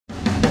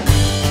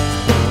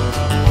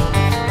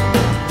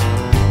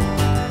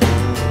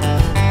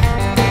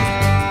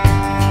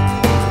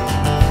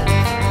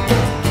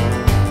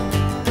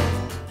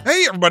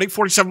everybody?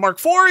 47 Mark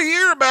 4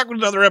 here, back with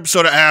another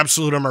episode of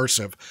Absolute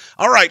Immersive.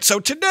 All right,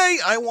 so today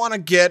I want to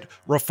get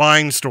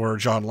refined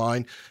storage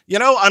online. You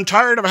know, I'm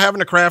tired of having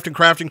to craft and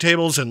crafting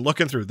tables and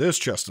looking through this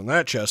chest and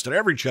that chest and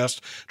every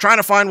chest, trying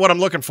to find what I'm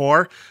looking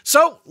for.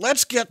 So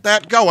let's get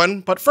that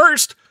going. But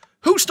first,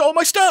 who stole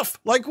my stuff?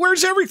 Like,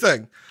 where's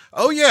everything?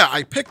 Oh yeah,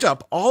 I picked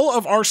up all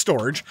of our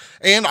storage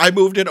and I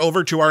moved it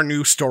over to our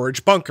new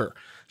storage bunker.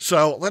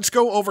 So let's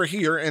go over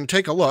here and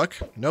take a look.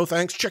 No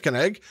thanks, chicken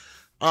egg.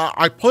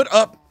 I put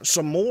up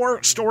some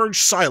more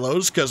storage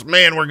silos because,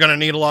 man, we're going to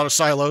need a lot of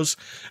silos.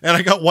 And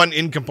I got one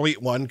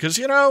incomplete one because,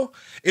 you know,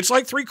 it's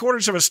like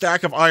 3/4 of a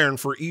stack of iron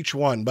for each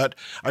one. But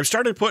I've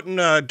started putting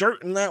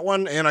dirt in that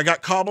one, and I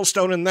got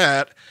cobblestone in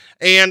that.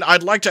 And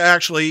I'd like to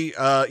actually,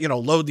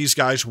 load these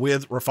guys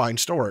with refined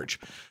storage.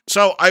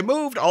 So I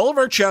moved all of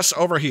our chests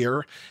over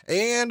here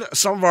and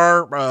some of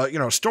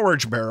our,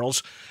 storage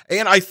barrels.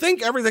 And I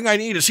think everything I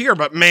need is here,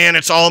 but man,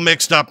 it's all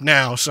mixed up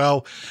now.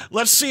 So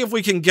let's see if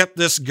we can get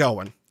this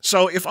going.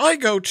 So if I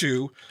go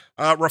to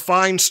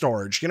refined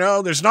storage, you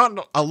know, there's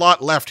not a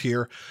lot left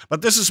here,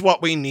 but this is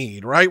what we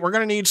need, right? We're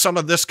going to need some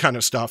of this kind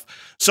of stuff.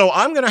 So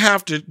I'm going to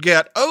have to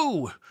get,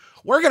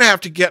 we're going to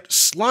have to get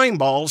slime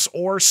balls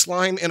or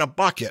slime in a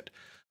bucket.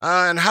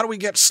 And how do we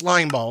get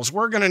slime balls?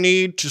 We're going to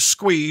need to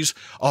squeeze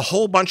a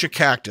whole bunch of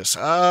cactus.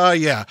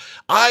 Yeah,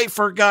 I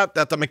forgot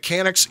that the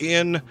mechanics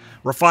in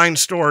refined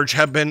storage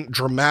have been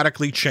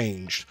dramatically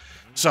changed.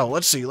 So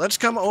let's see, let's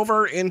come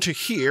over into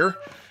here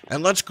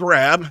and let's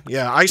grab,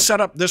 I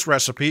set up this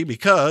recipe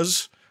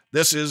because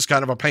this is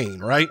kind of a pain,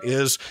 right?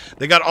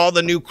 They got all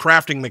the new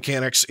crafting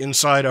mechanics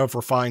inside of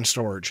refined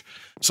storage.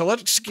 So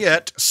let's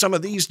get some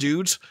of these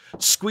dudes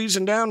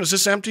squeezing down. Is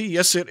this empty?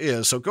 Yes, it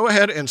is. So go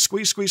ahead and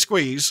squeeze, squeeze,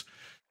 squeeze.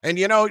 And,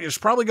 you know, it's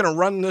probably going to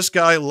run this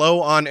guy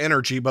low on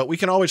energy, but we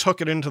can always hook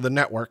it into the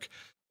network.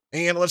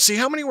 And let's see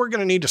how many we're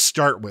going to need to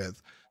start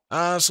with.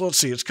 So let's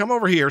see. Let's come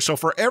over here. So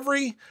for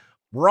every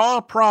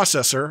raw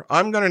processor,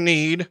 I'm going to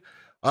need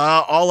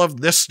all of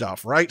this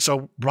stuff, right?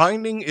 So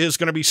binding is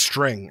going to be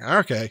string.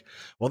 Okay.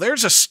 Well,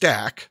 there's a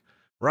stack,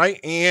 right?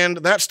 And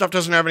that stuff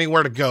doesn't have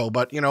anywhere to go,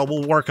 but, you know,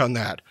 we'll work on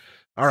that.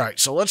 All right.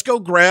 So let's go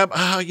grab,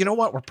 you know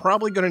what? We're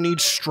probably going to need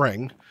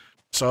string.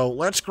 So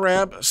let's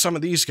grab some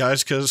of these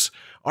guys because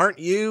aren't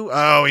you?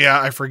 Oh,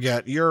 yeah, I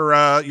forget. You're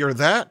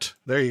that.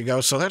 There you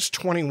go. So that's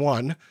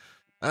 21.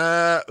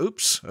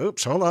 Oops,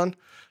 hold on.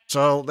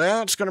 So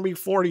that's going to be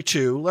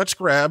 42. Let's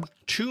grab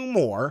 2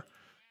 more.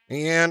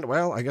 And,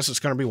 well, I guess it's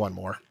going to be 1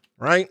 more,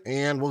 right?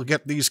 And we'll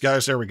get these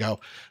guys. There we go.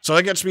 So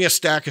that gets me a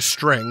stack of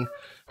string.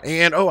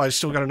 And, I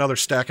still got another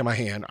stack in my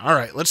hand. All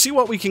right, let's see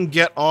what we can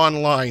get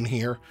online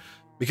here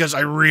because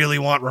I really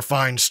want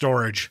refined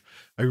storage.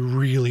 I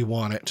really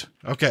want it.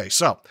 Okay,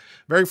 so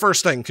very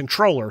first thing,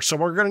 controller. So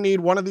we're going to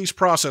need one of these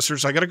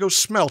processors. I got to go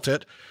smelt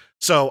it.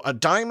 So a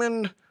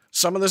diamond,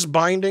 some of this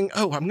binding.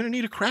 I'm going to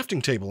need a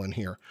crafting table in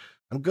here.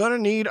 I'm going to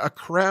need a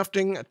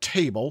crafting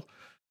table.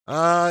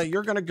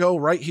 You're going to go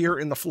right here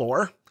in the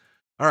floor.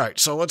 All right,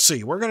 so let's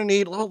see. We're going to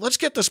need, let's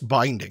get this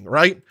binding,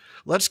 right?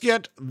 Let's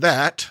get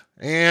that.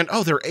 And,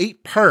 they're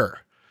 8 per.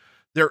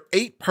 They're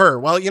 8 per.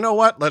 Well, you know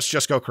what? Let's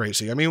just go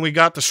crazy. I mean, we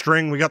got the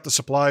string, we got the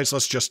supplies.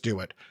 Let's just do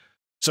it.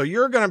 So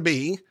you're going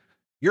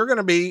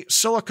to be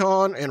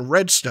silicon and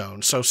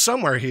redstone. So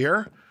somewhere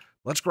here,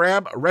 let's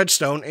grab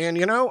redstone. And,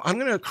 you know, I'm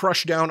going to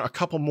crush down a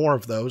couple more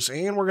of those.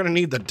 And we're going to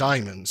need the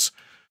diamonds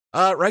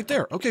right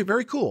there. Okay,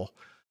 very cool.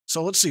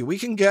 So let's see.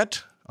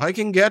 I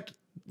can get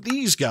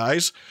these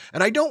guys.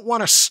 And I don't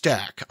want to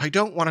stack.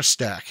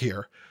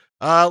 Here.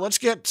 Let's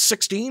get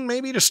 16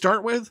 maybe to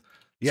start with.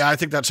 Yeah, I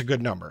think that's a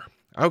good number.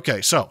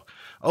 Okay, so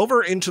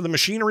over into the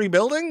machinery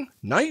building.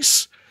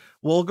 Nice.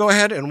 We'll go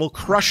ahead and we'll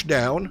crush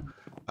down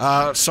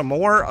some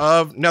more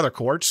of nether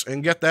quartz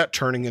and get that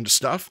turning into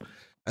stuff.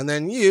 And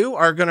then you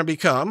are going to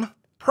become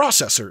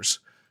processors.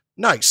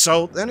 Nice.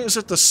 So then is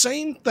it the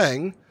same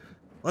thing?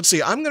 Let's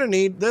see. I'm going to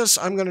need this.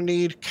 I'm going to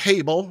need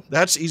cable.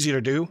 That's easy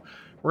to do.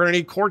 We're going to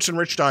need quartz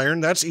enriched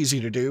iron. That's easy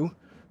to do.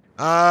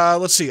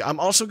 Let's see. I'm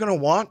also going to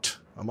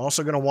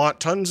want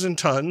tons and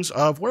tons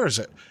of, where is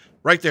it?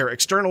 Right there,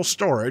 external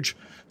storage.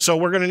 So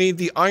we're going to need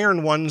the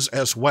iron ones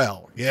as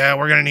well. Yeah,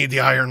 we're going to need the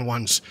iron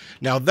ones.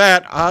 Now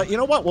that, you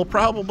know what? We'll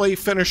probably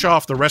finish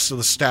off the rest of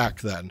the stack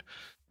then.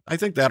 I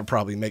think that'll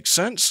probably make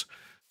sense.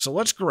 So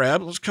let's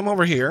come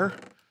over here.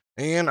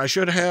 And I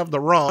should have the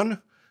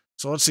Ron.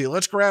 So let's see,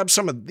 let's grab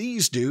some of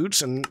these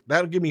dudes. And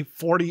that'll give me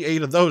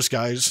 48 of those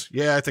guys.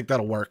 Yeah, I think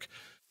that'll work.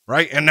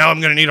 Right? And now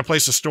I'm going to need a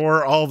place to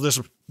store all of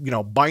this,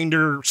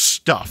 binder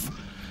stuff.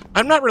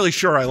 I'm not really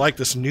sure I like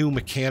this new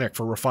mechanic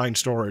for refined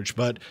storage,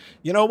 but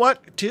you know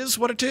what? It is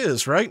what it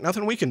is, right?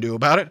 Nothing we can do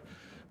about it.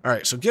 All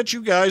right, so get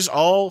you guys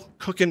all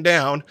cooking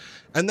down.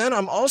 And then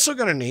I'm also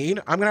going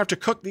to have to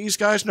cook these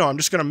guys. No, I'm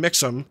just going to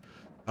mix them.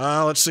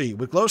 Let's see,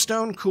 with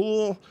glowstone,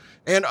 cool.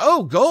 And,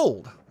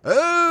 gold.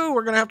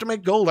 We're going to have to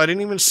make gold. I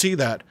didn't even see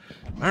that.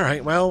 All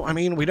right, well, I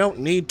mean, we don't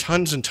need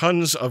tons and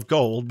tons of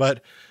gold,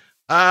 but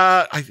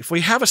if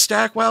we have a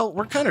stack, well,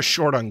 we're kind of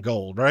short on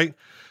gold, right?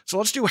 So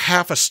let's do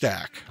half a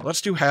stack.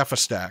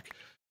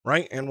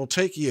 Right? And we'll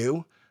take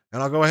you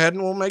And I'll go ahead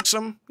and we'll make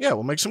some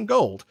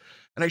gold.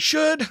 And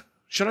should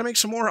I make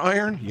some more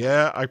iron?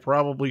 Yeah, I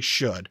probably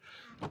should,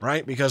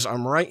 right? Because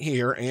I'm right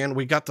here and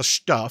we got the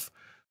stuff.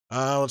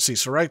 Let's see,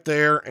 so right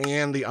there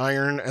and the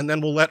iron, and then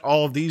we'll let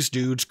all of these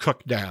dudes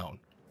cook down.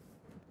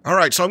 All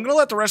right, so I'm going to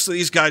let the rest of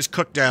these guys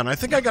cook down. I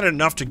think I got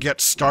enough to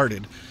get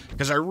started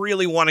because I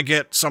really want to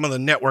get some of the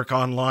network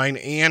online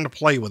and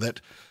play with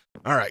it.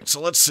 All right, so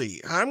let's see.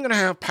 I'm going to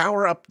have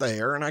power up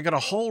there, and I got a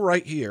hole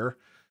right here.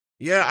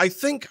 Yeah, I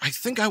think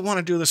I want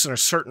to do this in a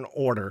certain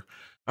order.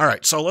 All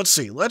right, so let's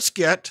see. Let's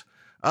get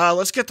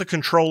the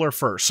controller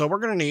first. So we're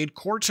going to need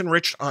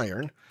quartz-enriched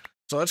iron.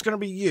 So that's going to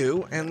be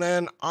you, and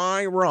then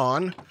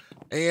iron,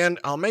 and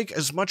I'll make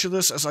as much of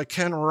this as I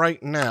can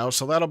right now.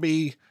 So that'll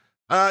be,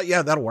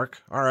 yeah, that'll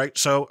work. All right,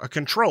 so a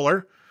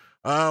controller.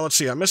 Let's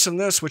see, I'm missing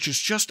this, which is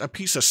just a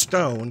piece of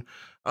stone.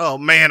 Oh,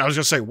 man, I was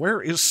going to say,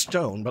 where is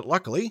stone? But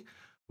luckily,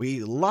 we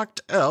lucked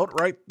out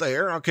right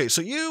there. Okay,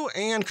 so you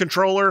and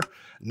controller.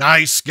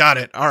 Nice, got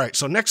it. All right,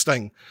 so next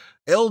thing,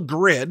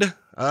 grid.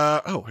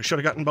 Oh, I should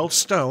have gotten both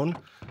stone.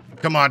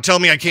 Come on, tell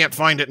me I can't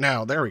find it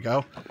now. There we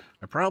go.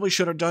 I probably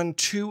should have done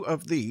 2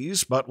 of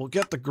these, but we'll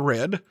get the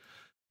grid.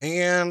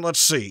 And let's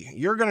see.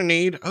 You're going to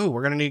need,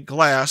 we're going to need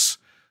glass,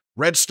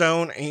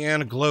 redstone,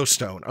 and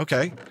glowstone.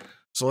 Okay,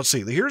 so let's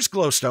see. Here's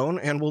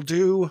glowstone, and I'll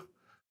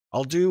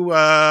do,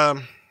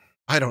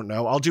 I don't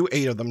know. I'll do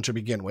 8 of them to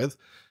begin with.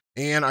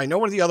 And I know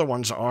where the other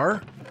ones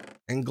are.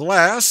 And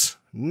glass,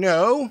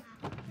 no.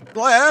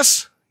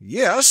 Glass,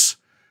 yes.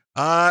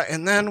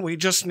 And then we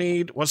just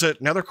need, was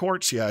it nether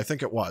quartz? Yeah, I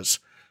think it was.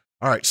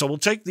 All right, so we'll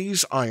take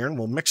these iron,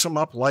 we'll mix them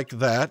up like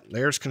that.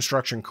 There's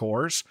construction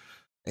cores.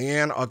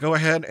 And I'll go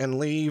ahead and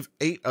leave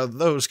 8 of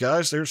those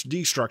guys. There's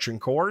destruction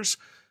cores.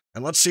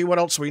 And let's see what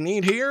else we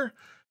need here.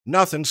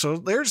 Nothing, so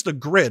there's the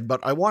grid, but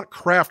I want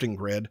crafting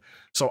grid.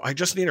 So I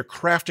just need a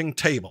crafting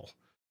table.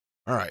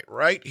 All right,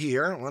 right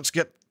here. Let's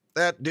get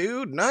that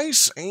dude.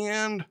 Nice.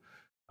 And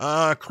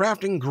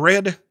crafting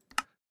grid.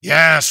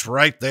 Yes,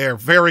 right there.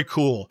 Very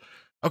cool.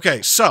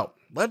 Okay, so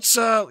let's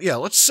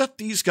set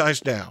these guys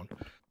down.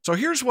 So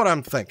here's what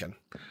I'm thinking.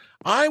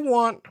 I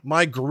want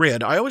my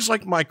grid, I always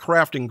like my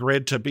crafting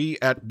grid to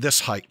be at this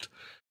height.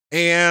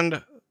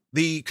 And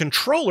the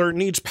controller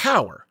needs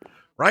power,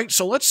 right?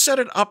 So let's set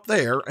it up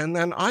there, and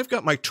then I've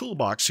got my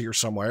toolbox here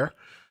somewhere.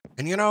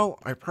 And you know,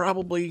 I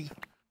probably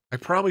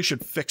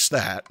should fix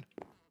that.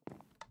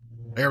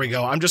 There we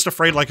go. I'm just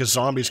afraid like a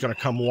zombie's going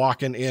to come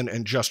walking in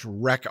and just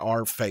wreck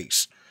our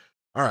face.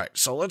 All right,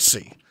 so let's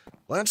see.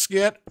 Let's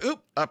get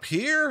up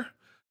here.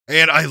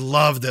 And I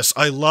love this.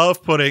 I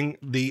love putting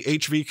the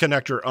HV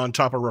connector on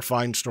top of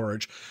refined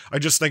storage. I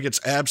just think it's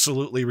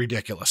absolutely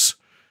ridiculous.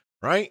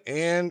 Right?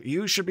 And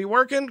you should be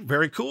working.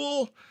 Very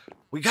cool.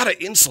 We got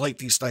to insulate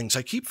these things.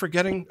 I keep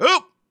forgetting.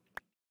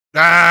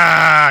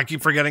 I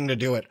keep forgetting to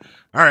do it.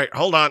 All right,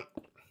 hold on.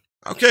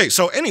 Okay,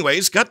 so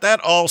anyways, got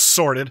that all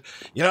sorted.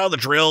 You know, the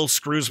drill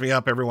screws me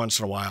up every once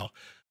in a while.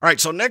 All right,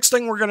 so next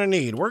thing we're going to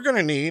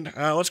need,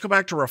 let's go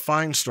back to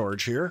refined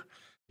storage here.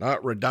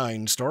 Not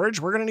Redine storage.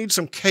 We're going to need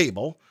some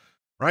cable,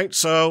 right?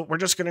 So we're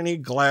just going to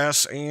need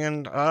glass,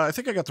 and I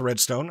think I got the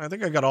redstone. I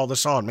think I got all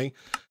this on me.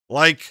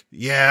 Like,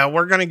 yeah,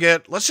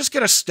 let's just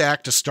get a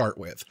stack to start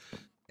with.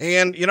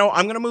 And, you know,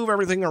 I'm going to move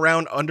everything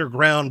around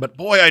underground, but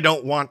boy, I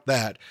don't want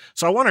that.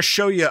 So I want to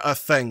show you a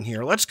thing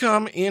here. Let's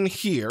come in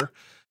here,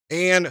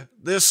 and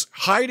this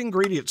hide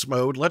ingredients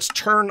mode, let's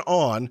turn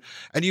on,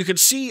 and you can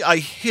see I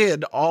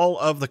hid all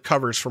of the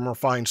covers from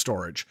refined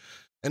storage.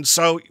 And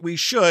so we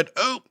should,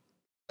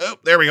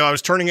 there we go. I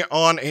was turning it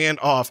on and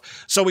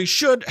off. So we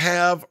should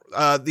have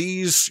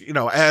these, you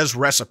know, as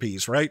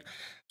recipes, right?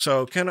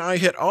 So can I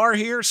hit R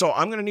here? So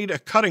I'm going to need a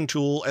cutting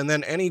tool and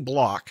then any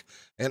block.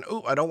 And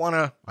I don't want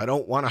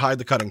to hide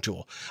the cutting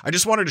tool. I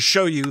just wanted to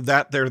show you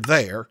that they're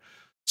there.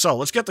 So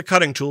let's get the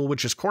cutting tool,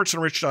 which is quartz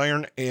enriched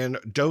iron and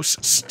dose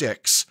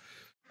sticks.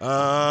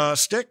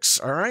 Sticks.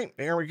 All right,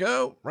 there we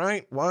go.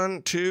 Right.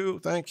 1, 2.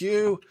 Thank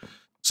you.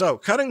 So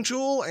cutting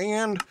tool,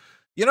 and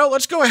you know,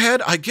 let's go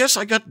ahead. I guess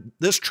I got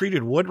this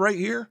treated wood right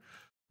here.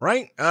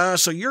 Right.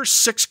 So you're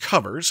 6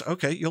 covers.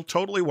 Okay. You'll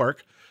totally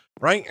work.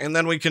 Right. And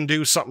then we can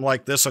do something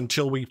like this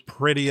until we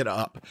pretty it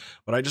up.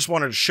 But I just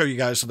wanted to show you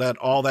guys that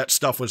all that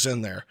stuff was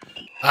in there.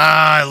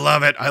 I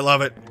love it. I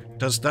love it.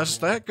 Does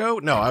that go?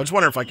 No, I was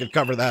wondering if I could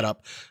cover that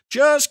up.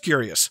 Just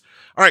curious.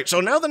 All right, so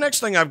now the next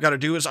thing I've got to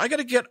do is I got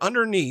to get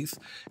underneath.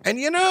 And,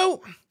 you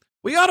know,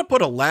 we ought to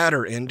put a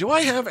ladder in. Do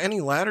I have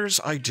any ladders?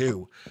 I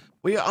do.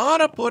 We ought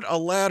to put a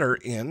ladder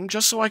in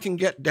just so I can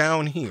get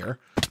down here.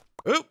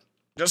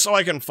 Just so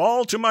I can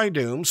fall to my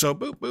doom. So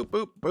boop, boop,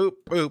 boop, boop,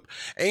 boop.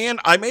 And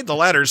I made the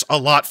ladders a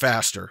lot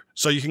faster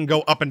so you can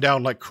go up and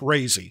down like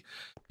crazy,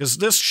 because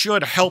this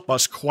should help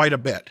us quite a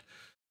bit.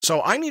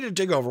 So I need to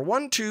dig over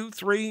 1, 2,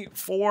 3,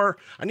 4.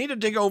 I need to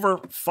dig over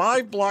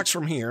 5 blocks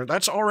from here.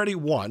 That's already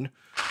 1.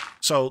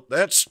 So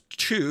that's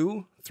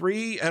 2,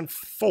 3, and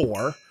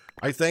 4,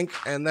 I think.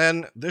 And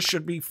then this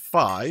should be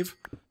 5.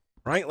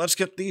 Right? Let's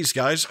get these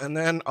guys. And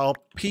then I'll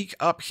peek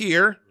up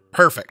here.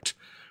 Perfect.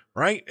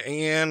 Right?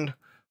 And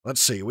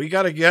let's see. We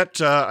got to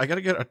get, I got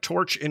to get a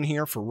torch in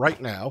here for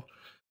right now.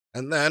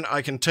 And then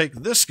I can take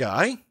this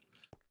guy,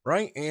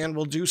 right? And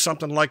we'll do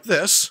something like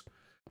this.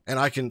 And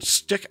I can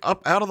stick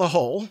up out of the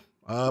hole.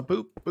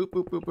 Boop, boop,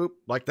 boop, boop, boop,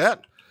 like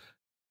that.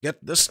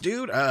 Get this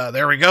dude.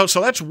 There we go.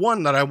 So that's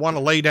one that I want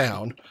to lay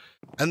down.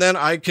 And then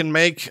I can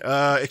make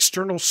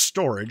external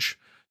storage.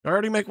 Did I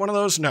already make one of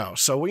those? No.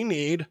 So we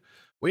need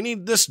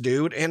this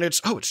dude, and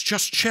it's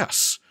just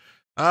chests.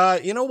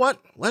 You know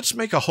what? Let's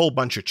make a whole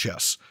bunch of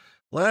chests.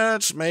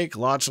 Let's make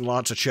lots and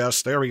lots of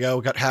chests. There we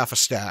go. Got half a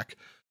stack.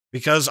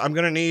 Because I'm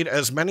going to need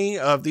as many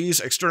of these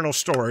external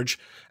storage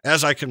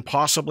as I can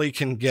possibly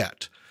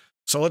get.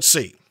 So let's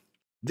see.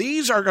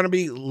 These are going to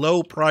be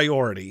low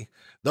priority.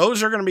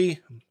 Those are going to be a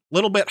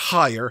little bit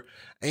higher,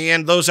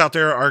 and those out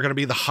there are going to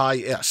be the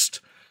highest.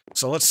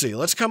 So let's see.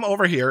 Let's come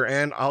over here,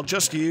 and I'll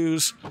just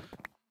use,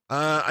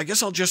 I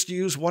guess I'll just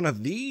use one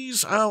of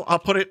these. I'll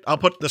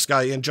put this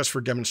guy in just for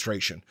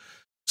demonstration.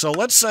 So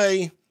let's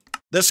say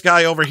this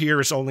guy over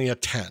here is only a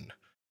 10,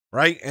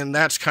 right? And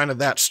that's kind of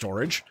that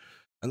storage.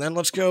 And then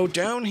let's go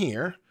down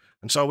here.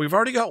 And so we've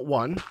already got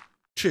 1,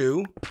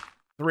 2,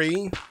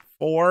 3,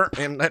 4,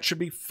 and that should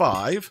be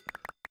 5,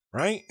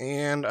 right?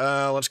 And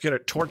let's get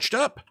it torched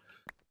up.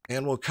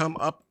 And we'll come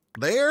up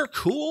there.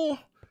 Cool.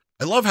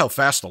 I love how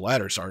fast the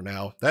ladders are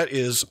now. That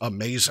is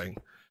amazing.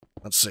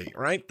 Let's see,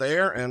 right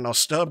there. And I'll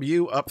stub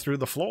you up through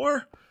the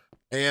floor.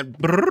 And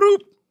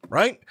broop,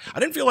 right?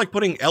 I didn't feel like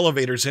putting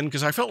elevators in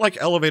because I felt like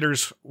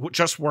elevators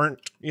just weren't,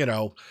 you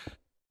know,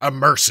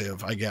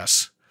 immersive, I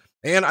guess.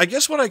 And I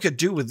guess what I could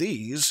do with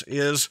these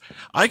is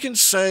I can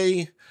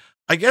say,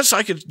 I guess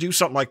I could do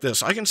something like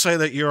this. I can say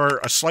that you're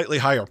a slightly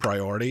higher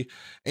priority,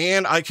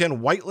 and I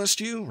can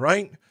whitelist you,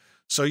 right?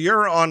 So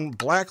you're on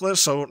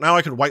blacklist, so now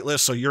I could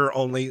whitelist, so you're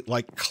only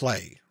like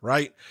clay,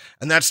 right?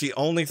 And that's the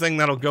only thing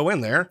that'll go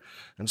in there.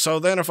 And so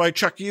then if I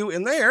chuck you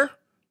in there,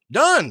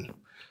 done.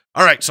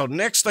 All right, so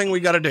next thing we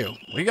got to do,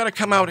 we got to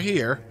come out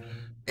here,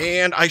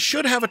 and I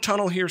should have a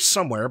tunnel here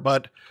somewhere,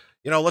 but,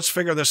 you know, let's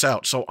figure this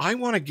out. So I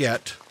want to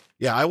get...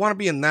 Yeah, I want to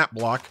be in that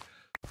block.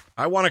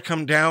 I want to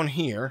come down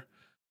here,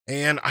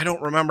 and I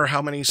don't remember how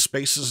many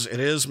spaces it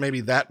is. Maybe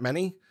that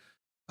many.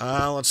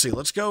 Let's see.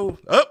 Let's go.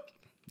 Oh,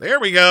 there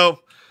we go.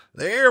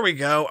 There we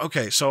go.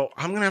 Okay, so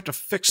I'm going to have to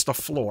fix the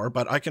floor,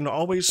 but I can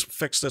always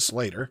fix this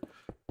later.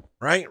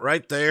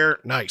 Right there.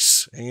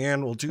 Nice.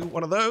 And we'll do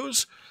one of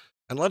those.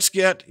 And let's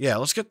get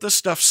this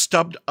stuff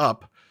stubbed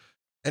up.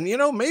 And, you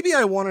know, maybe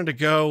I wanted to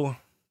go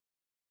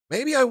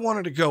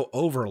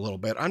over a little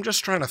bit. I'm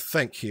just trying to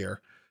think here.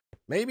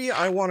 Maybe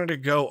I wanted to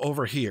go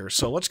over here.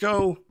 So let's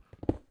go.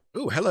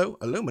 Ooh, hello,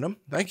 aluminum.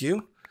 Thank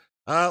you.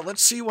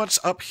 Let's see what's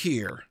up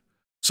here.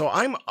 So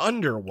I'm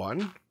under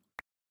one.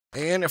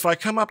 And if I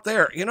come up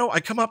there, you know, I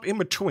come up in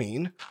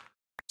between.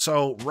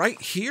 So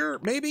right here,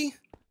 maybe?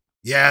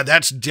 Yeah,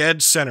 that's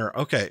dead center.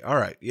 Okay, all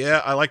right.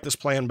 Yeah, I like this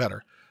plan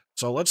better.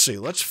 So let's see.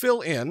 Let's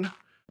fill in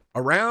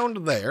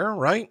around there,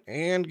 right?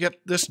 And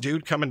get this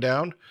dude coming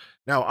down.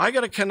 Now, I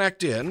got to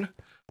connect in.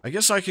 I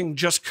guess I can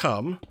just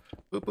come...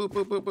 Boop, boop,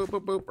 boop, boop, boop,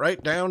 boop, boop,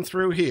 right down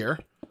through here,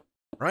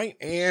 right?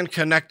 And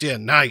connect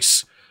in.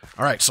 Nice.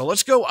 All right, so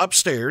let's go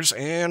upstairs,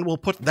 and we'll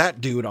put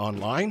that dude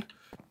online.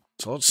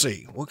 So let's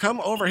see. We'll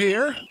come over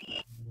here,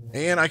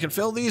 and I can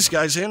fill these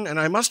guys in, and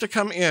I must have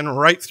come in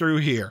right through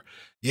here.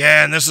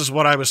 Yeah, and this is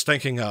what I was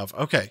thinking of.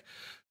 Okay,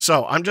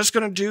 so I'm just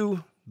going to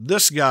do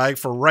this guy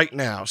for right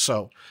now.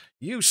 So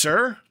you,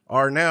 sir,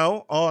 are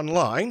now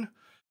online,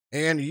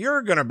 and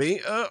you're going to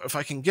be, if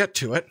I can get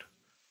to it,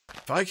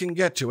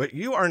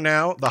 you are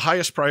now the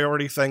highest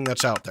priority thing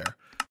that's out there.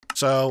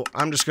 So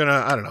I'm just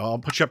gonna, I don't know, I'll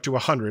put you up to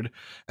 100.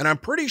 And I'm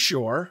pretty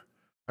sure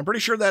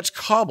that's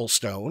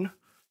cobblestone,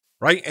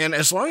 right? And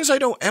as long as I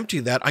don't empty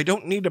that, I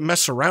don't need to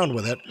mess around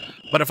with it.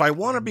 But if I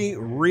want to be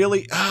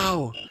really,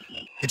 oh,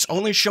 it's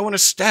only showing a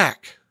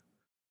stack.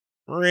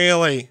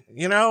 Really?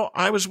 You know,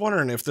 I was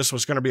wondering if this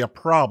was going to be a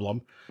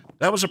problem.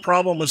 That was a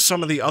problem with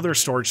some of the other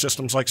storage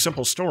systems like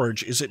Simple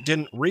Storage, is it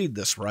didn't read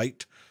this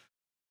right.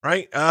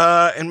 Right?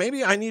 And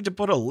maybe I need to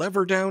put a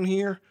lever down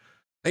here.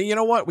 Hey, you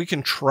know what? We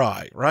can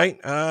try, right?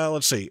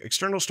 Let's see.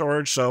 External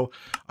storage. So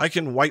I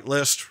can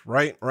whitelist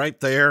right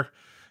there.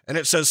 And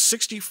it says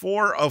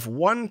 64 of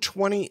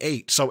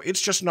 128. So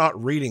it's just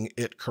not reading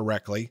it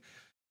correctly.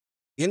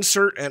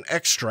 Insert and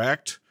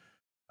extract.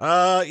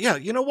 Yeah,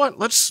 you know what?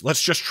 Let's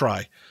just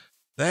try.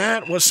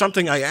 That was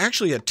something I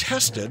actually had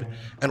tested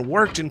and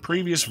worked in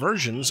previous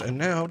versions and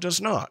now does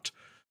not.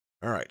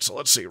 All right, so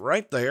let's see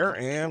right there,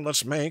 and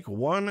let's make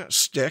one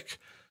stick,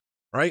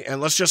 right? And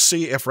let's just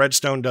see if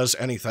redstone does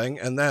anything.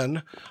 And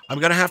then I'm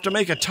going to have to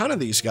make a ton of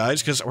these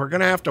guys because we're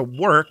going to have to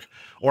work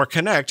or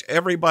connect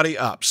everybody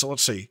up. So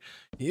let's see.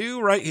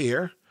 You right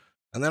here.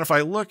 And then if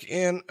I look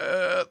in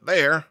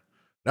there,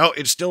 no,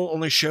 it still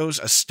only shows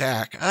a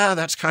stack.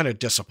 That's kind of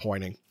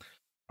disappointing.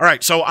 All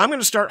right, so I'm going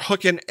to start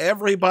hooking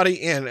everybody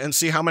in and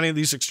see how many of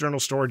these external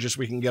storages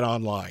we can get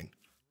online.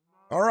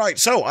 All right,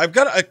 so I've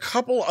got a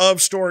couple of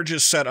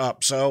storages set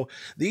up. So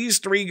these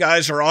three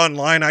guys are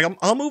online.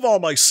 I'll move all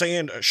my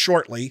sand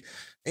shortly.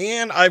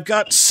 And I've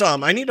got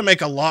some. I need to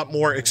make a lot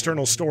more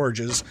external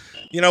storages.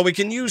 You know, we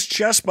can use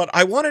chests, but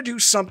I want to do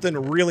something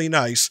really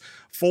nice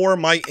for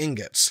my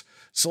ingots.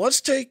 So let's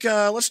take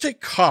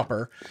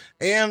copper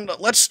and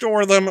let's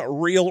store them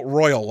real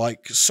royal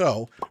like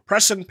so.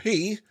 Pressing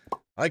P,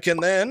 I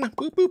can then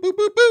boop boop boop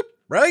boop boop,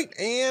 right?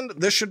 And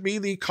this should be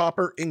the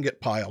copper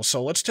ingot pile.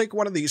 So let's take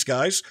one of these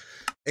guys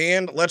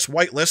and let's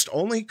whitelist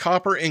only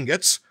copper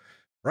ingots.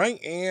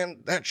 Right, and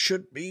that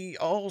should be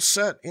all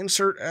set.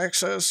 Insert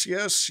access,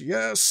 yes,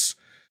 yes.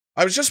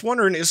 I was just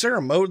wondering, is there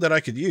a mode that I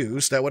could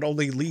use that would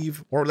only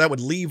leave, or that would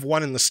leave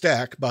one in the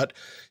stack? But,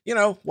 you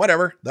know,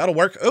 whatever, that'll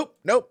work. Oh,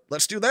 nope,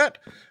 let's do that.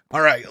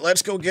 All right,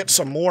 let's go get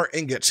some more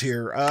ingots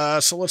here.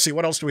 So let's see,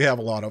 what else do we have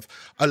a lot of?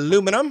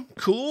 Aluminum,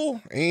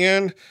 cool,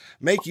 and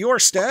make your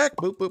stack,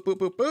 boop, boop, boop,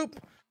 boop, boop.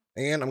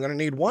 And I'm going to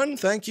need one,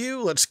 thank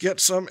you. Let's get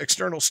some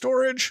external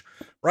storage,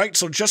 right?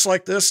 So just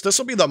like this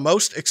will be the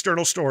most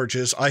external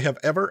storages I have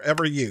ever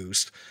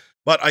used,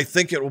 but I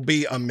think it will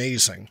be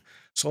amazing.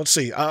 So let's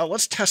see,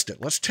 let's test it.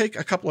 Let's take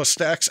a couple of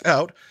stacks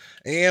out,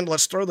 and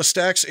let's throw the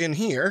stacks in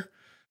here,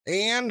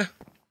 and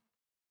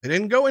they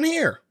didn't go in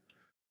here.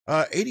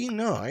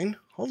 89,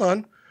 hold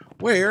on,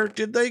 where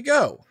did they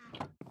go?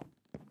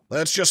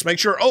 Let's just make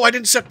sure, oh, I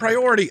didn't set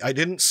priority. I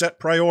didn't set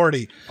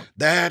priority.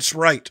 That's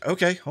right,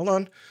 okay, hold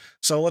on.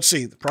 So let's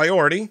see, the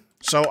priority.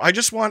 So I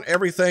just want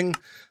everything,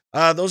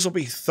 those will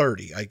be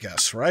 30, I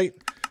guess, right?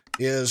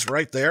 Is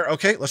right there.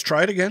 Okay, let's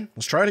try it again.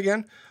 Let's try it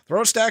again.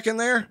 Throw a stack in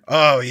there.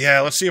 Oh, yeah,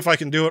 let's see if I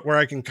can do it where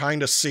I can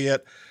kind of see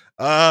it.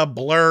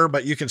 Blur,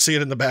 but you can see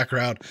it in the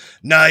background.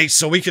 Nice,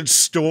 so we can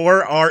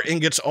store our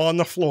ingots on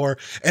the floor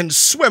and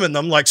swim in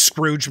them like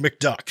Scrooge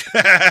McDuck.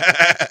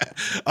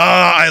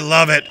 I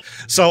love it.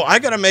 So I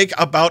gotta make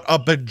about a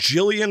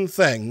bajillion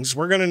things.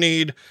 We're gonna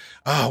need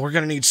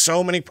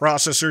so many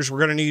processors. We're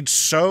gonna need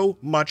so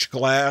much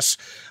glass.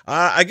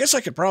 I guess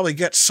I could probably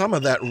get some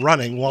of that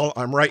running while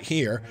I'm right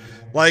here.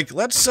 Like,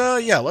 let's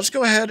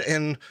go ahead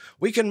and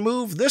we can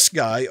move this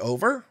guy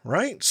over,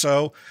 right?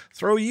 So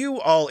throw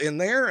you all in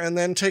there and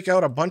then take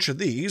out a bunch of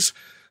these.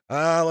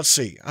 Let's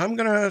see.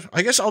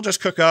 I guess I'll just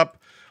cook up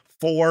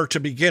 4 to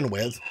begin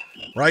with,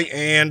 right?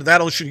 And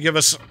that'll should give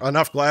us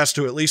enough glass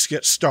to at least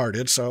get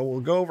started. So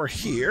we'll go over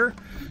here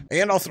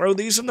and I'll throw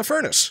these in the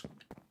furnace.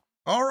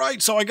 All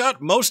right, so I got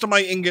most of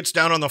my ingots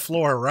down on the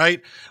floor,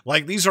 right?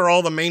 Like, these are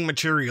all the main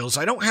materials.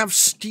 I don't have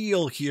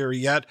steel here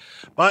yet,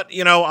 but,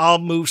 you know, I'll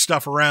move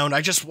stuff around.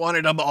 I just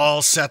wanted them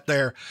all set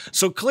there.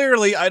 So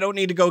clearly, I don't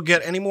need to go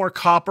get any more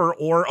copper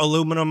or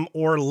aluminum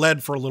or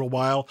lead for a little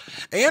while.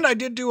 And I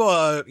did do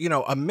a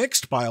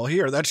mixed pile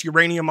here. That's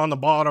uranium on the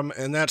bottom,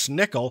 and that's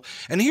nickel.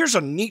 And here's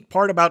a neat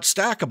part about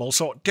stackable.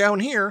 So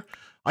down here,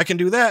 I can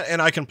do that, and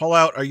I can pull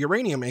out a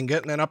uranium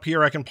ingot, and then up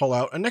here I can pull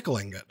out a nickel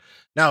ingot.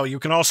 Now, you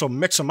can also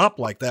mix them up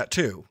like that,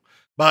 too.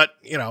 But,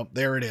 you know,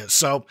 there it is.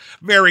 So,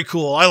 very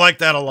cool. I like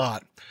that a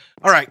lot.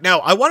 All right, now,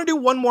 I want to do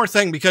one more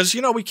thing because,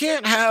 you know, we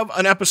can't have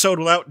an episode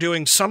without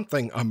doing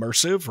something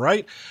immersive,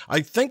 right?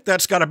 I think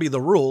that's got to be the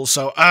rule.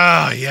 So,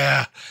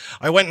 yeah.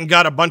 I went and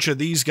got a bunch of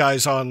these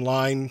guys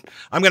online.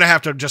 I'm going to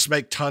have to just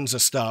make tons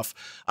of stuff.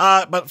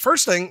 But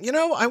first thing, you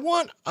know, I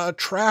want a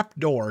trap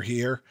door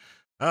here.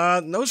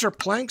 Those are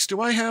planks. Do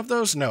I have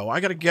those? No,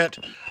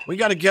 we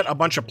gotta get a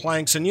bunch of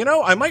planks, and you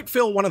know, I might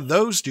fill one of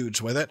those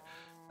dudes with it.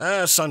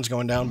 Sun's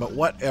going down, but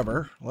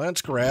whatever. We'll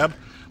just grab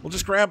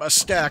a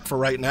stack for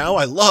right now.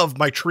 I love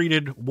my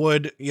treated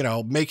wood, you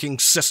know, making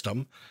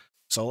system.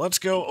 So let's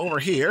go over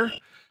here,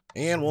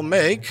 and we'll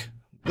make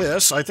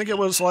this. I think it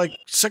was like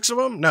 6 of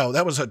them. No,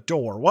 that was a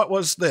door. What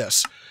was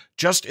this?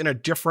 Just in a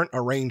different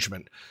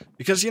arrangement.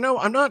 Because, you know,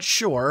 I'm not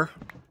sure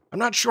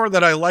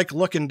that I like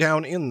looking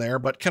down in there,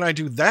 but can I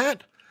do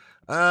that?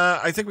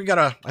 I think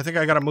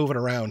I gotta move it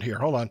around here.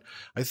 Hold on.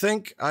 I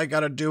think I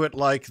gotta do it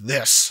like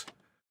this,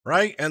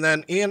 right? And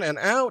then in and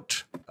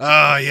out.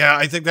 Yeah,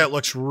 I think that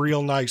looks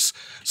real nice.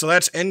 So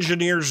that's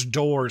Engineer's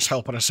Doors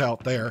helping us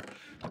out there.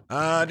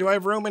 Do I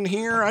have room in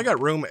here? I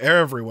got room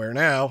everywhere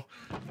now.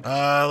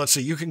 Let's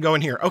see, you can go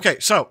in here. Okay,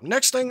 so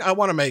next thing I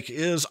want to make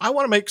is I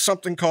want to make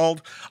something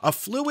called a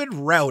fluid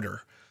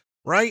router,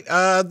 right?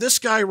 This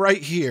guy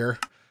right here.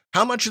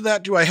 How much of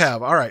that do I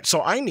have? All right,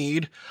 so I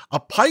need a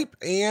pipe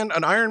and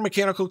an iron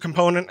mechanical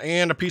component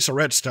and a piece of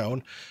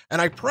redstone. And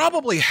I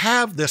probably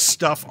have this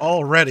stuff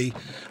already.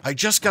 I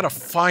just got to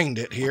find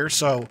it here.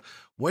 So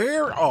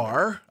where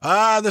are...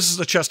 this is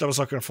the chest I was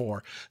looking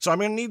for. So I'm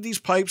going to need these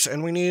pipes,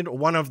 and we need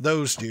one of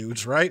those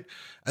dudes, right?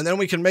 And then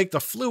we can make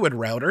the fluid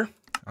router.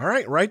 All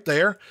right, right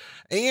there.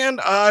 And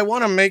I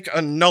want to make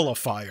a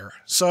nullifier.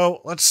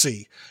 So let's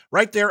see.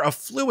 Right there, a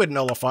fluid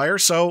nullifier.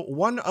 So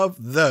one of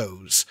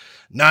those.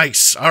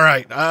 Nice. All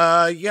right.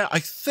 Yeah, I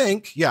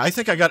think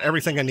I got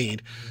everything I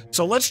need.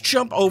 So let's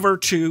jump over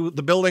to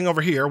the building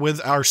over here with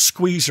our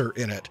squeezer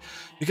in it.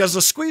 Because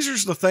the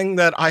squeezer's the thing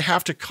that I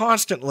have to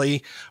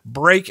constantly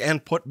break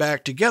and put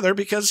back together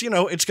because, you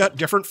know, it's got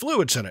different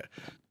fluids in it.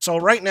 So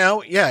right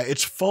now, yeah,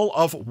 it's full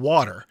of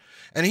water.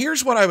 And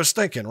here's what I was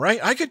thinking, right?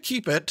 I could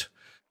keep it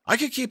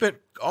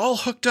all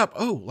hooked up.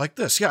 Oh, like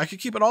this. Yeah, I could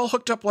keep it all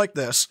hooked up like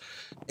this.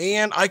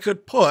 And I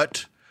could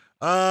put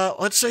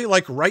let's say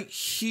like right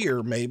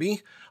here,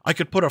 maybe, I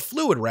could put a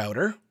fluid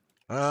router.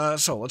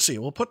 So let's see,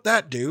 we'll put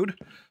that dude.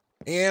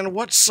 And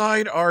what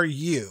side are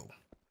you?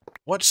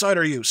 What side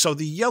are you? So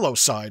the yellow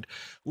side.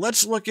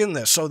 Let's look in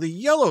this. So the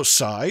yellow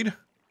side,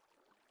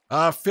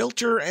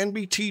 filter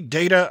NBT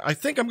data. I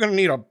think I'm going to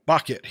need a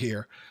bucket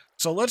here.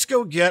 So let's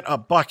go get a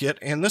bucket,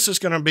 and this is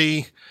going to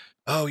be,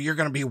 oh, you're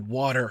going to be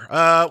water.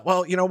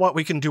 Well, you know what?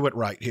 We can do it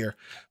right here.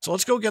 So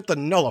let's go get the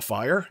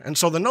nullifier. And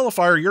so the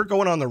nullifier, you're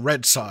going on the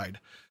red side.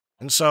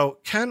 And so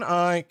can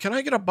I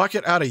get a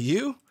bucket out of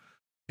you?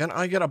 Can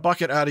I get a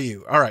bucket out of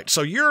you? All right.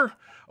 So you're,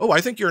 oh,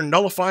 I think you're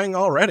nullifying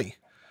already.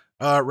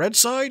 Red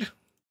side,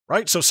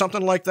 right? So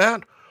something like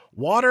that.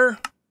 Water,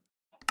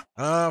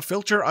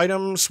 filter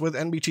items with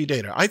NBT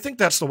data. I think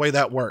that's the way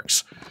that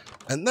works.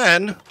 And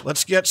then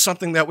let's get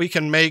something that we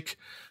can make.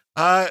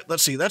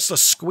 Let's see. That's the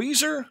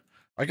squeezer.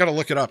 I got to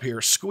look it up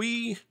here.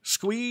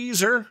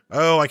 Squeezer.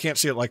 Oh, I can't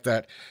see it like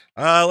that.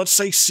 Let's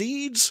say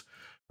seeds,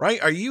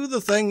 right? Are you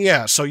the thing?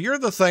 Yeah. So you're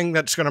the thing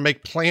that's going to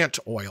make plant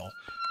oil,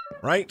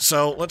 right?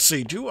 So let's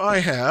see. Do I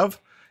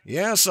have,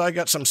 yes, I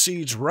got some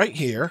seeds right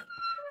here.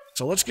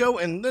 So let's go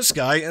in this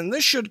guy, and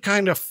this should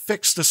kind of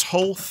fix this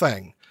whole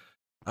thing.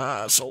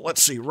 So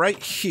let's see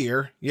right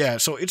here. Yeah.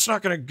 So it's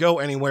not going to go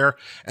anywhere.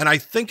 And I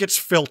think it's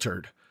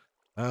filtered.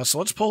 So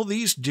let's pull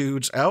these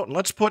dudes out, and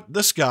let's put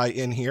this guy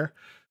in here.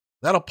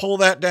 That'll pull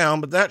that down,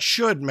 but that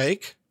should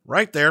make,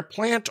 right there,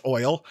 plant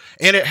oil,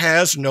 and it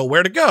has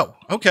nowhere to go.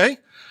 Okay,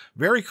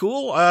 very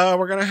cool.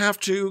 We're going to have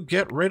to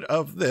get rid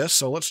of this,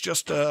 so let's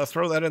just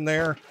throw that in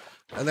there,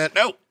 and then,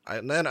 no,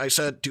 and then I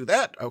said do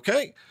that,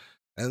 okay,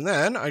 and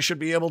then I should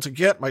be able to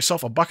get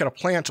myself a bucket of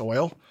plant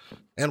oil,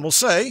 and we'll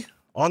say,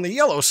 on the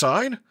yellow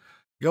side,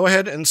 go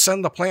ahead and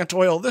send the plant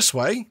oil this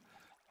way,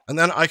 and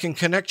then I can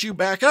connect you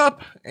back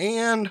up,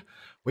 and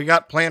we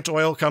got plant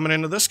oil coming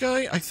into this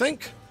guy, I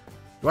think.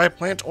 Do I have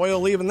plant oil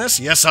leaving this?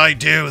 Yes, I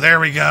do.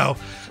 There we go.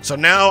 So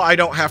now I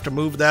don't have to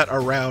move that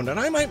around. And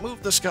I might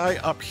move this guy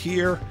up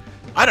here.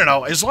 I don't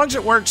know. As long as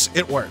it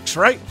works,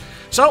 right?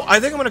 So I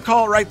think I'm going to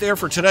call it right there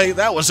for today.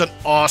 That was an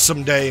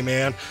awesome day,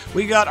 man.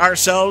 We got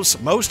ourselves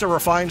most of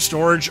Refined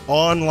Storage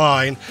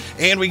online,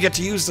 and we get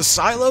to use the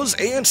silos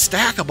and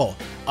stackable.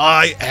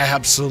 I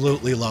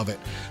absolutely love it.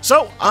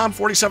 So I'm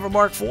 47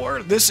 Mark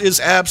IV. This is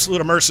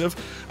Absolute Immersive.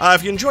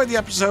 If you enjoyed the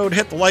episode,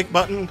 hit the like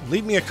button,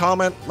 leave me a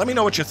comment, let me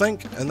know what you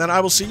think, and then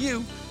I will see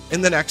you in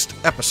the next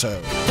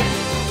episode.